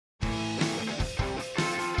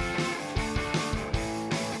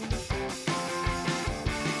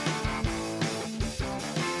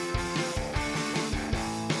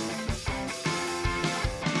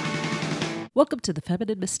Welcome to the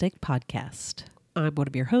Feminine Mistake Podcast. I'm one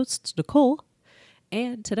of your hosts, Nicole,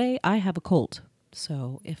 and today I have a cold.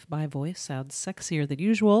 So if my voice sounds sexier than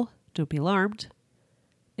usual, don't be alarmed.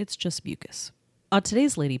 It's just mucus. On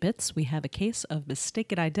today's Lady Bits, we have a case of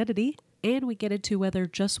mistaken identity, and we get into whether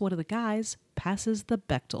just one of the guys passes the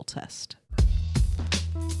Bechdel test.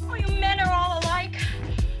 Oh, you men are all alike.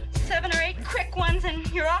 7 or 8 quick ones and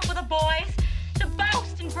you're off with the boys to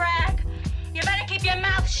boast and brag. You better keep your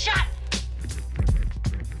mouth shut.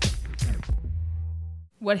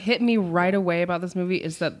 What hit me right away about this movie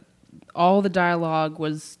is that all the dialogue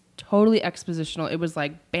was totally expositional. It was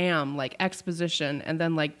like, bam, like exposition. And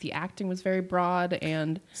then like the acting was very broad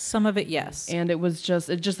and Some of it, yes.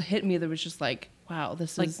 it just hit me that it was just like, wow,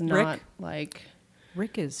 this Like is not Rick? like...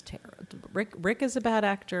 Rick is terrible. Rick is a bad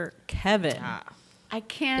actor. Kevin I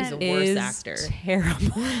can't. Is a worse is actor.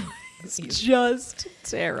 terrible. It's just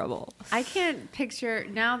terrible. I can't picture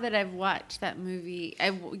now that I've watched that movie.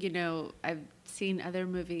 I've seen other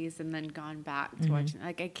movies and then gone back to watching.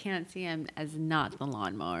 Like I can't see him as not the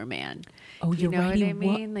Lawnmower Man. Oh, You you're know right. what he I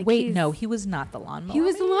mean? Like, wait, he's- no, he was not the Lawnmower. He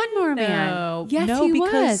was the Lawnmower Man. No, Yes, no, he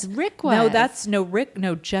because was. Rick was. No, that's no Rick.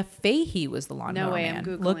 No, Jeff Fahey was the Lawnmower No way, Man. I'm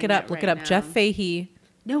Googling Look it up. it Look right it up. now. Jeff Fahey,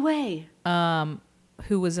 No way.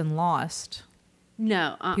 who was in Lost.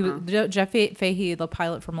 No. He was Jeff Fahey, the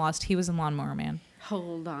pilot from Lost. He was in Lawnmower Man.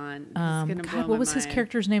 Hold on. This is gonna blow God, my what was his mind.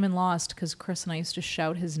 character's name in Lost? Because Chris and I used to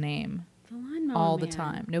shout his name The Lawnmower all the Man.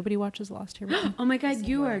 time. Nobody watches Lost here. Right now. Oh my God,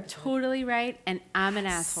 you are totally right, and I'm an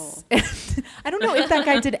asshole. I don't know if that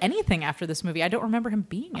guy did anything after this movie. I don't remember him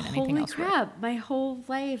being in anything Holy else. really. crap! My whole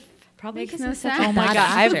life Probably makes because no he's such sense. a Oh my bad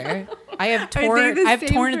God, actor. I have they torn. the I've same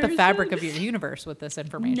torn at the person? fabric of your universe with this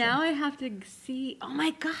information. Now I have to see. Oh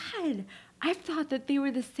my God! I thought that they were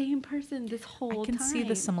the same person this whole I can time. see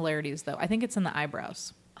the similarities, though. I think it's in the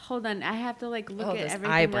eyebrows. Hold on, I have to like look Oh, at those everything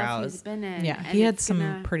else eyebrows. he's been in. Yeah, and he had it's some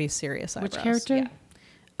gonna- pretty serious eyebrows. Which character?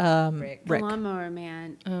 Yeah. Rick. The Lawnmower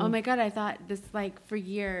Man. Oh my God! I thought this like for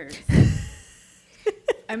years.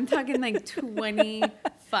 I'm talking like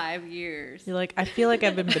 25 years. You're like, I feel like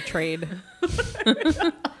I've been betrayed.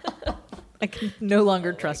 I can no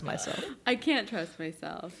longer trust myself. I can't trust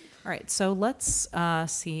myself. All right, so let's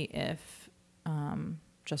see if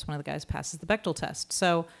just one of the guys passes the Bechdel test.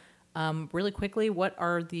 So, really quickly, what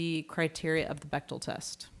are the criteria of the Bechdel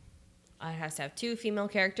test? It has to have 2 female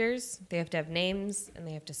characters. They have to have names, and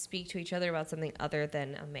they have to speak to each other about something other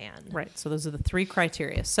than a man. Right, so those are the 3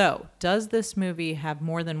 criteria. So, does this movie have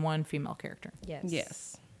more than one female character? Yes.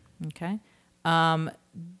 Yes. Okay.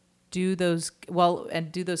 Do those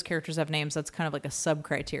characters have names? That's kind of like a sub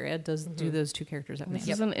criteria. Do those 2 characters have This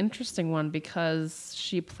names? is an interesting one because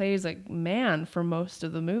she plays a man for most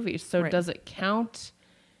of the movie. So Right. does it count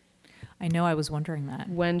I know, I was wondering that.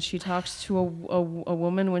 when she talks to a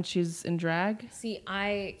woman when she's in drag? See,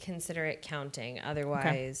 I consider it counting.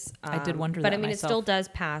 Otherwise, I did wonder but that I mean, myself. it still does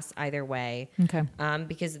pass either way. Okay.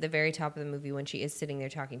 Because at the very top of the movie, when she is sitting there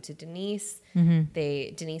talking to Denise,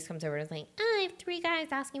 Mm-hmm. Denise comes over and is like, "I have 3 guys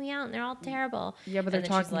asking me out, and they're all terrible." Yeah, but And they're then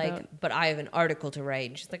she's talking like, about- "But I have an article to write."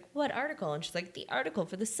 And she's like, "What article?" And she's like, "The article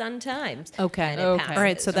for the Sun Times." Okay. And it Okay. All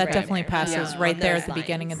right, so passes that right definitely there. passes Yeah, right on there those at the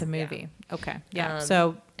beginning of the lines. movie. Okay. Yeah. Um,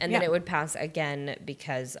 So And yeah. then it would pass again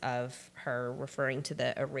because of her referring to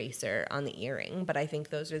the eraser on the earring. But I think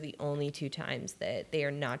those are the only 2 times that they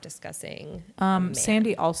are not discussing. a man.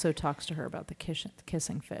 Sandy also talks to her about the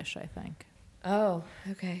kissing fish, I think. Oh,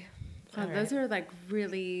 okay. Wow, All those right. are like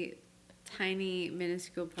really tiny,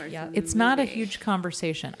 minuscule parts. Yeah. of the It's not a movie. huge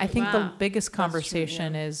conversation. I think the Wow. biggest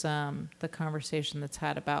conversation is the conversation that's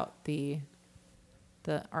had about the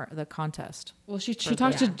contest. Well, she For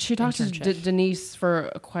talks the to internship. Denise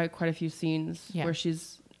for quite a few scenes Yeah. where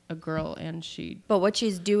she's a girl and she... But what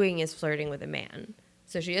she's doing is flirting with a man.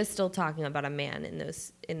 So she is still talking about a man in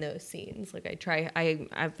those scenes. Like I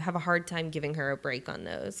have a hard time giving her a break on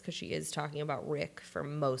those because she is talking about Rick for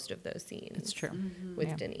most of those scenes. It's true. With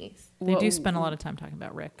Yeah. Denise. They do Well, spend a lot of time talking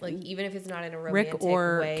about Rick. Like even if it's not in a Rick romantic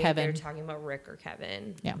or way, Kevin. they're talking about Rick or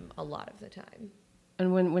Kevin. Yeah. A lot of the time.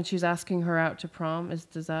 And when she's asking her out to prom,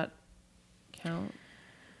 does that count?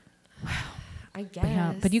 I guess.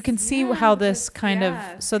 Yeah, but you can see Yeah, how this but kind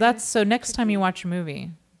yeah, of so next time you watch a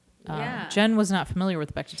movie, Yeah. Jen was not familiar with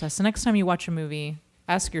the Bechdel test. So next time you watch a movie,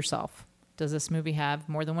 ask yourself, does this movie have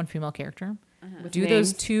more than one female character? With Do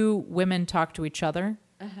those names? 2 women talk to each other?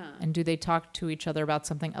 Uh-huh. And do they talk to each other about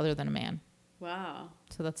something other than a man? Wow.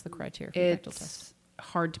 So that's the criteria for the Bechdel test. It's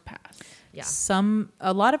hard to pass. Yeah.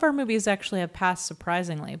 A lot of our movies actually have passed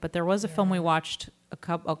surprisingly, but there was a film we watched a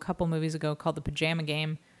couple movies ago called The Pajama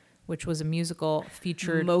Game, which was a musical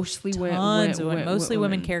featured Mostly tons of women. Mostly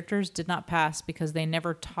women women. characters did not pass because they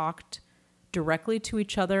never talked directly to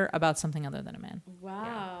each other about something other than a man.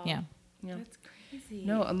 Wow. Yeah. Yeah. That's crazy.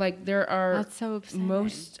 No, and like there are That's so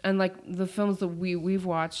upsetting. and like the films that we've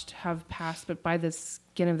watched have passed, but by the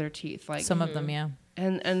skin of their teeth. Like Some of them, yeah.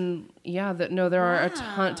 and yeah, there are a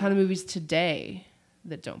ton of movies today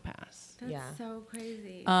that don't pass. That's Yeah. so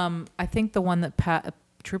crazy. I think the one that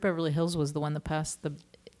True Beverly Hills was the one that passed the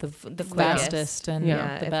quickest. fastest and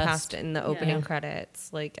Yeah, the it best. passed in the opening Yeah.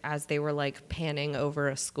 credits, like as they were like panning over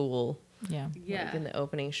a school. Yeah. Like, in the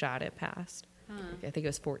opening shot, it passed. Like, I think it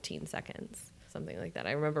was 14 seconds, something like that.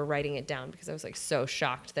 I remember writing it down because I was like so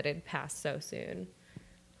shocked that it passed so soon. I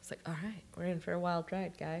was like, all right, we're in for a wild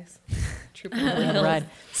ride, guys. True Beverly Hills. Right.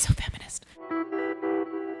 So feminist.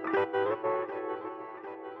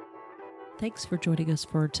 Thanks for joining us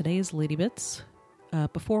for today's Lady Bits.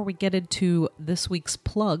 Before we get into this week's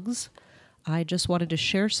plugs, I just wanted to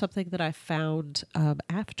share something that I found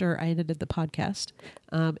after I edited the podcast.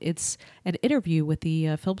 It's an interview with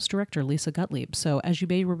the film's director, Lisa Gottlieb. So as you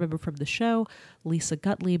may remember from the show, Lisa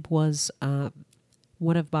Gottlieb was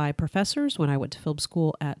one of my professors when I went to film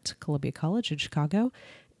school at Columbia College in Chicago.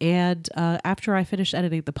 And after I finished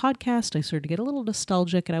editing the podcast, I started to get a little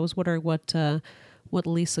nostalgic, and I was wondering what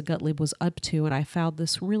Lisa Gottlieb was up to, and I found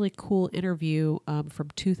this really cool interview from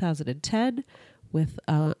 2010 with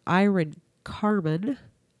Iron Carmen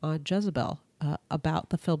on Jezebel about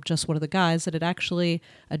the film Just One of the Guys, and it actually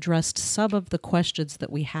addressed some of the questions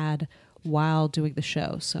that we had while doing the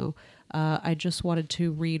show. So I just wanted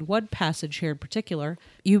to read one passage here in particular.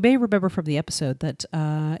 You may remember from the episode that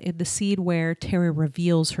in the scene where Terry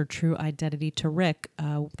reveals her true identity to Rick,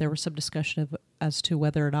 there was some discussion as to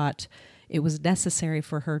whether or not it was necessary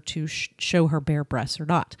for her to show her bare breasts or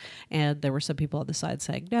not. And there were some people on the side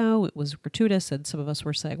saying, no, it was gratuitous. And some of us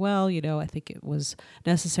were saying, well, I think it was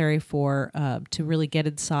necessary for to really get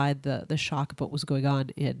inside the shock of what was going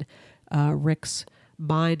on in Rick's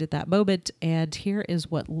mind at that moment. And here is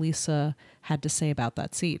what Lisa had to say about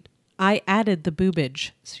that scene. I added the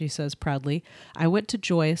boobage, she says proudly. I went to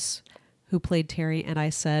Joyce, who played Terry, and I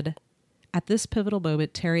said, at this pivotal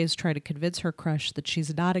moment, Terry is trying to convince her crush that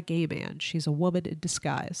she's not a gay man. She's a woman in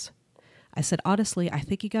disguise. I said, honestly, I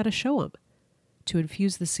think you got to show him to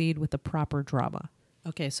infuse the scene with the proper drama.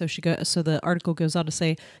 Okay, so so the article goes on to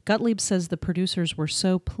say, Gottlieb says the producers were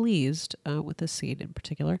so pleased with this scene in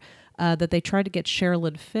particular that they tried to get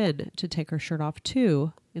Sherilyn Fenn to take her shirt off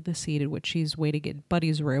too in the scene in which she's waiting in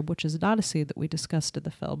Buddy's room, which is not a scene that we discussed in the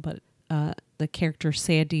film, but the character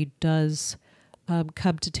Sandy does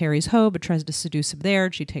come to Terry's home and tries to seduce him there.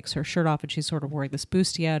 And she takes her shirt off and she's sort of wearing this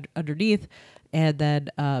bustier underneath. And then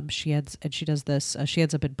she ends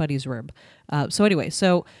up in Buddy's room.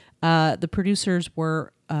 So the producers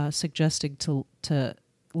were suggesting to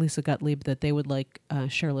Lisa Gottlieb that they would like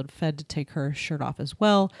Sherilyn Fenn to take her shirt off as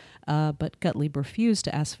well. But Gottlieb refused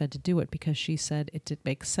to ask Fenn to do it because she said it didn't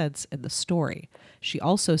make sense in the story. She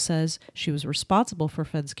also says she was responsible for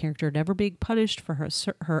Fenn's character never being punished for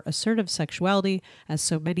her assertive sexuality, as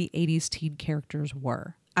so many 80s teen characters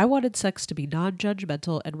were. I wanted sex to be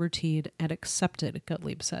non-judgmental and routine and accepted,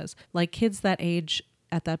 Gottlieb says, like kids that age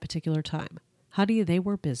at that particular time. Honey, they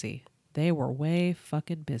were busy. They were way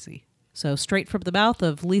fucking busy. So straight from the mouth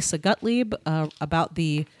of Lisa Gottlieb about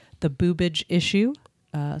the boobage issue.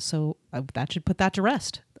 So that should put that to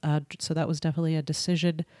rest. So that was definitely a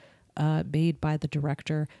decision made by the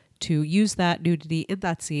director to use that nudity in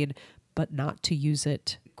that scene, but not to use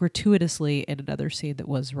it gratuitously in another scene that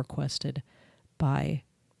was requested by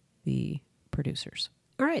the producers.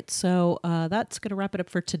 All right, so that's going to wrap it up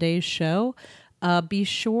for today's show. Be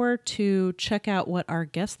sure to check out what our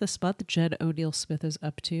guest this month, Jen O'Neill Smith, is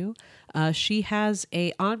up to. She has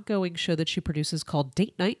an ongoing show that she produces called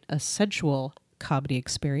Date Night, a sensual comedy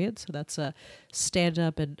experience. So that's a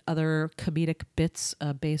stand-up and other comedic bits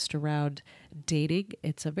based around dating.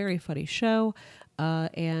 It's a very funny show,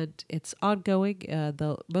 and it's ongoing.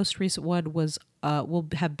 The most recent one will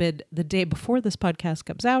have been the day before this podcast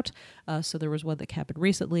comes out. So there was one that happened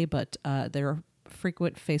recently, but there are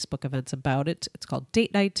frequent Facebook events about it. It's called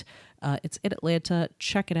Date Night. It's in Atlanta.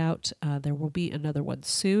 Check it out. There will be another one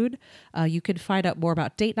soon. You can find out more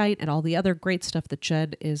about Date Night and all the other great stuff that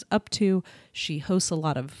Jen is up to. She hosts a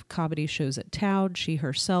lot of comedy shows in town. She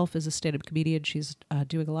herself is a stand-up comedian. She's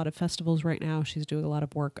doing a lot of festivals right now. She's doing a lot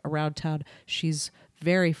of work around town. She's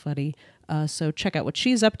very funny. So check out what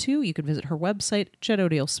she's up to. You can visit her website,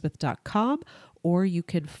 JenO'NeillSmith.com, or you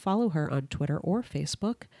can follow her on Twitter or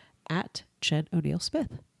Facebook at Jen O'Neill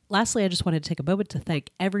Smith. Lastly, I just wanted to take a moment to thank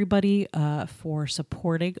everybody for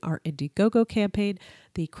supporting our Indiegogo campaign.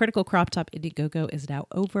 The Critical Crop Top Indiegogo is now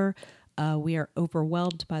over. We are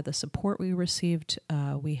overwhelmed by the support we received.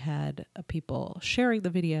 We had people sharing the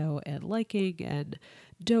video and liking and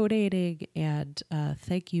donating, and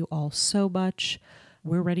thank you all so much.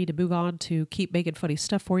 We're ready to move on to keep making funny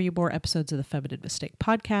stuff for you. More episodes of the Feminine Mistake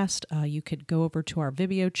podcast. You can go over to our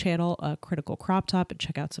Vimeo channel, Critical Crop Top, and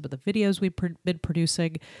check out some of the videos we've been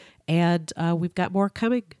producing. And we've got more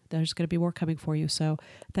coming. There's going to be more coming for you. So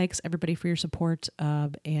thanks everybody for your support.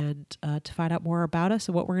 And to find out more about us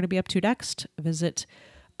and what we're going to be up to next, visit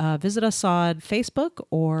us on Facebook,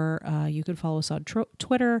 or you can follow us on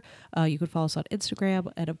Twitter. You can follow us on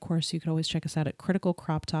Instagram. And of course, you can always check us out at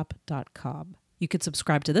criticalcroptop.com. You can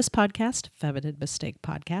subscribe to this podcast, Feminine Mistake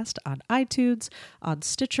Podcast, on iTunes, on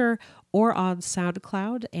Stitcher, or on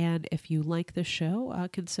SoundCloud. And if you like the show,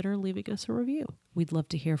 consider leaving us a review. We'd love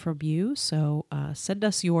to hear from you. So send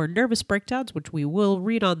us your nervous breakdowns, which we will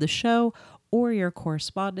read on the show, or your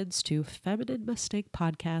correspondence to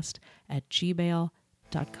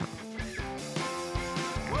femininemistakepodcast@gmail.com.